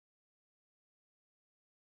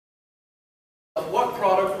what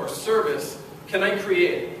product or service can I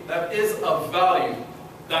create that is of value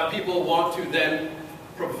that people want to then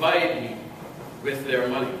provide me with their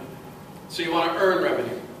money? So you want to earn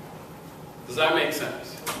revenue. Does that make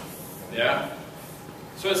sense? Yeah?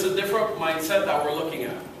 So it's a different mindset that we're looking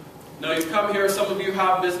at. Now you've come here, some of you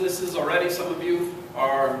have businesses already, some of you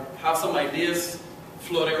have some ideas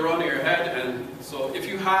floating around in your head, and so if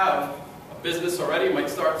you have a business already, you might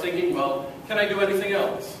start thinking, well, can I do anything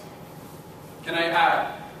else? Can I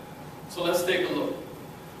add? So let's take a look.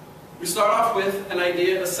 We start off with an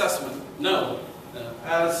idea assessment. Now,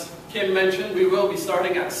 as Kim mentioned, we will be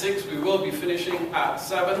starting at 6, we will be finishing at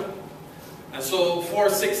 7. And so for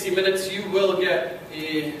 60 minutes you will get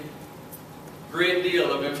a great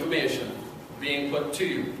deal of information being put to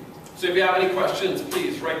you. So if you have any questions,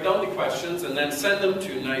 please write down the questions and then send them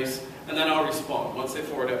to NISE, and then I'll respond once they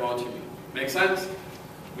forward it on to me. Make sense?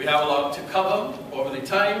 We have a lot to cover over the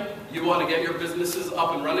time. You want to get your businesses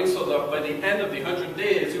up and running so that by the end of the 100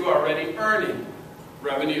 days you are already earning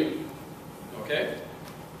revenue. Okay?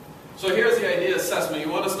 So here's the idea assessment.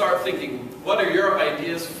 You want to start thinking, what are your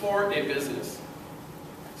ideas for a business?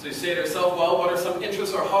 So you say to yourself, well, what are some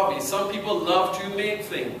interests or hobbies? Some people love to make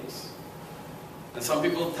things. And some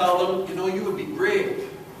people tell them, you know, you would be great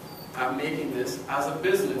at making this as a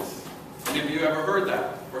business. Any of you ever heard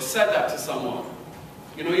that or said that to someone?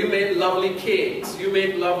 You know, you make lovely cakes, you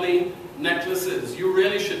make lovely necklaces, you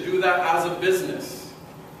really should do that as a business,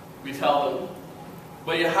 we tell them.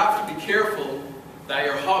 But you have to be careful that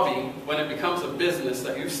your hobby, when it becomes a business,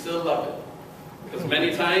 that you still love it. Because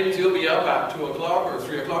many times you'll be up at 2 o'clock or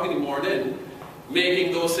 3 o'clock in the morning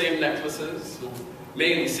making those same necklaces,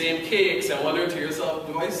 making the same cakes, and wondering to yourself,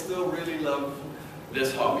 do I still really love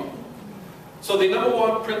this hobby? So the number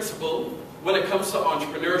one principle when it comes to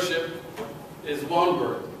entrepreneurship is one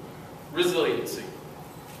word: resiliency.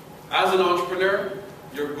 As an entrepreneur,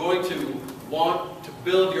 you're going to want to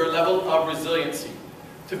build your level of resiliency,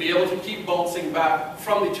 to be able to keep bouncing back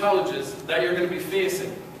from the challenges that you're going to be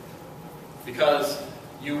facing. Because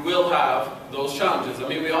you will have those challenges. I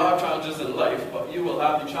mean, we all have challenges in life, but you will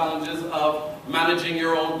have the challenges of managing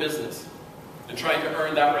your own business and trying to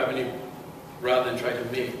earn that revenue rather than trying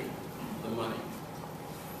to make the money.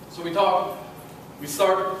 So we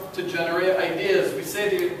start to generate ideas.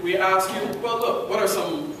 We ask you, well, look, what are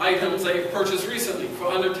some items that you've purchased recently for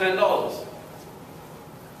under $10?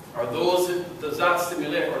 Does that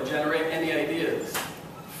stimulate or generate any ideas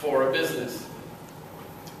for a business?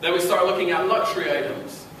 Then we start looking at luxury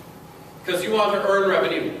items, because you want to earn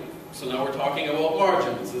revenue. So now we're talking about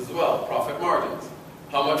margins as well, profit margins.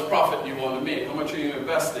 How much profit do you want to make? How much are you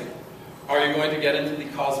investing? Are you going to get into the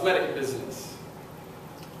cosmetic business?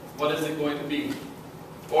 What is it going to be?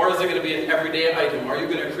 Or is it going to be an everyday item? Are you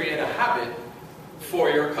going to create a habit for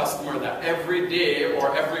your customer that every day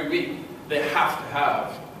or every week they have to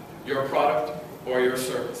have your product or your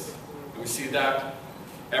service? And we see that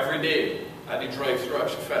every day at the drive-thru at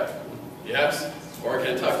Chefette, yes, or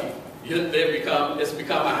Kentucky. It's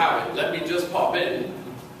become a habit. Let me just pop in,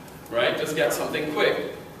 right? Just get something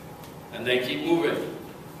quick, and then keep moving.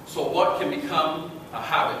 So what can become a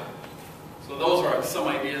habit? So those are some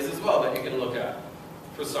ideas as well that you can look at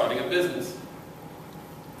for starting a business.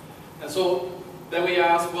 And so then we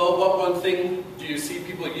ask, well, what one thing do you see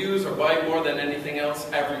people use or buy more than anything else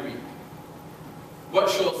every week? What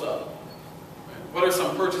shows up? What are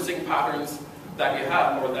some purchasing patterns that you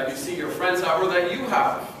have, or that you see your friends have, or that you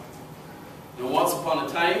have? You know, once upon a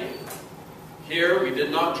time, here we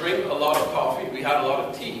did not drink a lot of coffee. We had a lot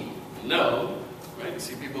of tea. No, right? You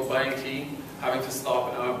see people buying tea, having to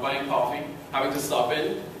stop, buying coffee, having to stop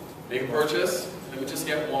in, make a purchase. Let me just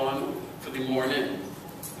get one for the morning.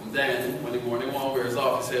 And then, when the morning one wears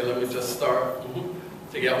off, you say, let me just start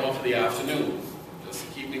to get one for the afternoon. Just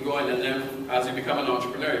to keep me going. And then, as you become an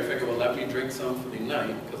entrepreneur, you figure, well, let me drink some for the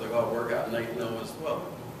night, because I got to work at night now as well.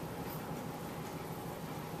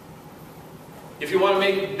 If you want to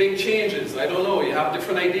make big changes, I don't know, you have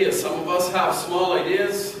different ideas. Some of us have small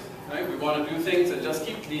ideas, right? We want to do things and just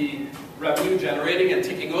keep the revenue generating and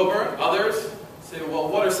ticking over. Others say, well,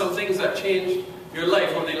 what are some things that changed your life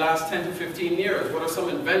over the last 10 to 15 years? What are some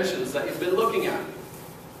inventions that you've been looking at?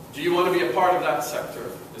 Do you want to be a part of that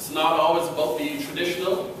sector? It's not always about the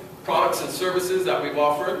traditional products and services that we've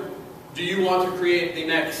offered. Do you want to create the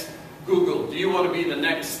next Google? Do you want to be the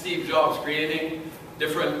next Steve Jobs, creating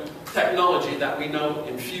different technology that we now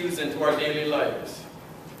infuse into our daily lives?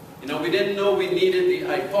 You know, we didn't know we needed the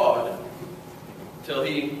iPod till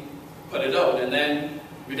he put it out, and then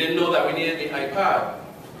we didn't know that we needed the iPad,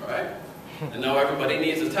 all right? And now everybody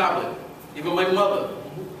needs a tablet. Even my mother,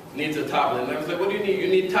 needs a tablet. And I was like, what do you need? You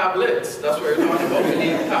need tablets. That's what you're talking about. You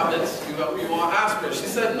need tablets. You want aspirin. She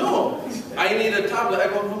said, no, I need a tablet. I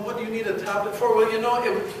go, well, what do you need a tablet for? Well, you know,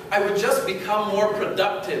 I would just become more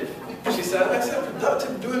productive. She said, I said,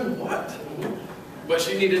 productive doing what? But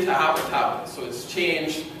she needed to have a tablet. So it's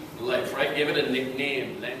changed life, right? Give it a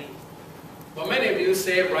nickname, Lenny. But many of you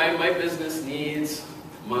say, Brian, my business needs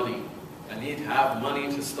money. I need to have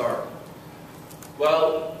money to start.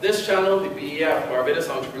 Well, this channel, the BEF, Barbados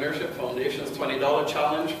Entrepreneurship Foundation's $20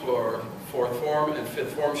 challenge for 4th form and 5th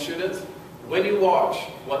form students, when you watch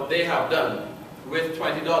what they have done with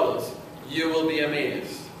 $20, you will be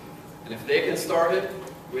amazed. And if they can start it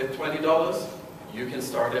with $20, you can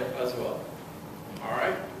start it as well. All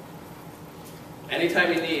right?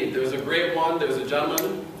 Anytime you need. There's a great one. There's a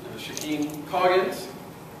gentleman, Shakeen Coggins.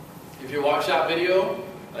 If you watch that video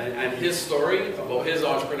and his story about his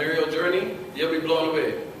entrepreneurial journey, you'll be blown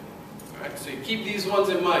away. All right? So you keep these ones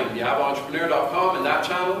in mind. You have entrepreneur.com and that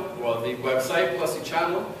channel, well, the website plus the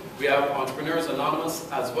channel. We have Entrepreneurs Anonymous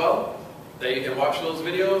as well, that you can watch those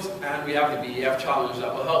videos. And we have the BEF challenge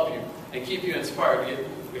that will help you and keep you inspired.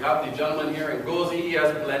 We have the gentleman here in Gozi. He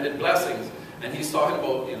has Blended Blessings. And he's talking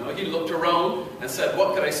about, you know, he looked around and said,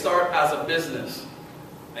 what could I start as a business?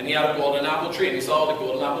 And he had a golden apple tree, and he saw all the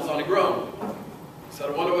golden apples on the ground. He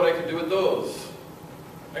said, I wonder what I could do with those.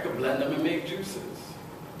 I could blend them and make juices.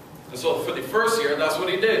 And so for the first year, that's what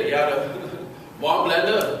he did. He had a one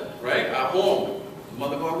blender, right, at home. The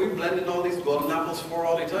mother going, we're blending all these golden apples for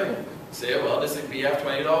all the time. Say, well, this is BF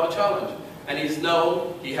 $20 challenge. And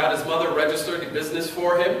he had his mother register the business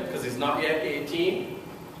for him, because he's not yet 18.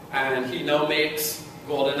 And he now makes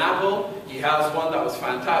golden apple. He has one that was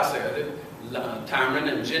fantastic. I did tamarind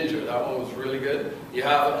and ginger. That one was really good. You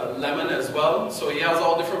have a lemon as well. So he has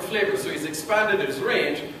all different flavors. So he's expanded his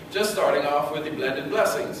range, just starting off with the Blended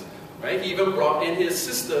Blessings. Right? He even brought in his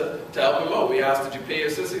sister to help him out. We asked, did you pay your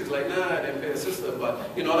sister? He's like, nah, I didn't pay his sister. But,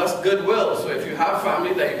 you know, that's goodwill. So if you have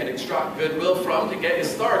family that you can extract goodwill from to get you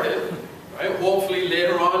started, right? Hopefully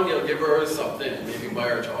later on he'll give her something, maybe buy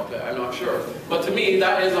her chocolate, I'm not sure. But to me,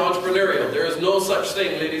 that is entrepreneurial. There is no such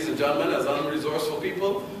thing, ladies and gentlemen, as unresourceful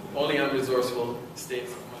people, only unresourceful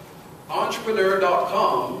states.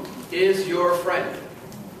 Entrepreneur.com is your friend,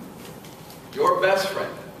 your best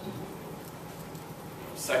friend.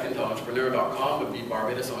 Second to entrepreneur.com would be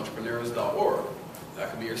barbadosentrepreneurs.org.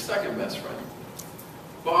 That could be your second best friend.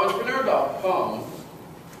 But entrepreneur.com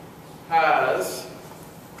has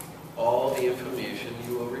all the information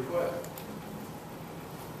you will require.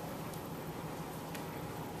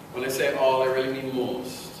 When I say all, I really mean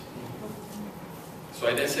most. So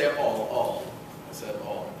I didn't say all. I said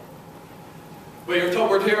all. We're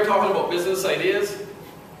here talking about business ideas.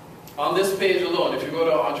 On this page alone, if you go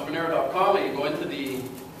to entrepreneur.com and you go into the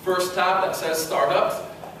first tab that says startups,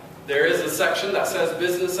 there is a section that says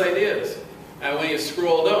business ideas. And when you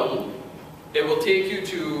scroll down, it will take you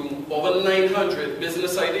to over 900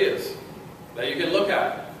 business ideas that you can look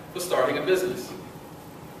at for starting a business.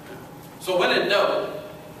 So when in doubt,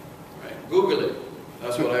 right, Google it.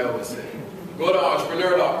 That's what I always say. Go to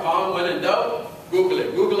entrepreneur.com, when in doubt, Google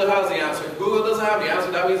it. Google has the answer. If Google doesn't have the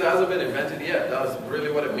answer, that means it hasn't been invented yet. That's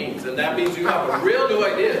really what it means. And that means you have a real new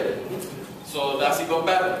idea. So that's even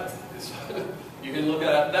better. You can look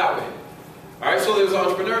at it that way. Alright, so there's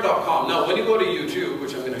entrepreneur.com. Now, when you go to YouTube,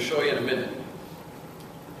 which I'm going to show you in a minute,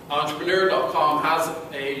 entrepreneur.com has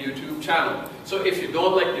a YouTube channel. So if you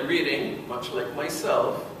don't like the reading, much like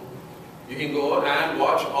myself, you can go and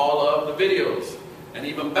watch all of the videos. And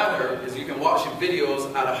even better is you can watch the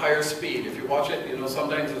videos at a higher speed. If you watch it, you know,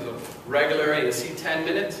 sometimes it's a regular and you see 10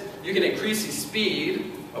 minutes, you can increase the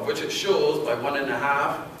speed of which it shows by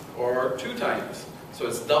 1.5 or 2 times. So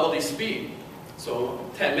it's double the speed. So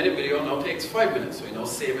a 10-minute video now takes 5 minutes, so you know,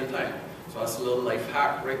 saving time. So that's a little life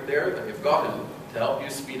hack right there that you've gotten to help you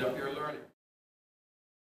speed up your learning.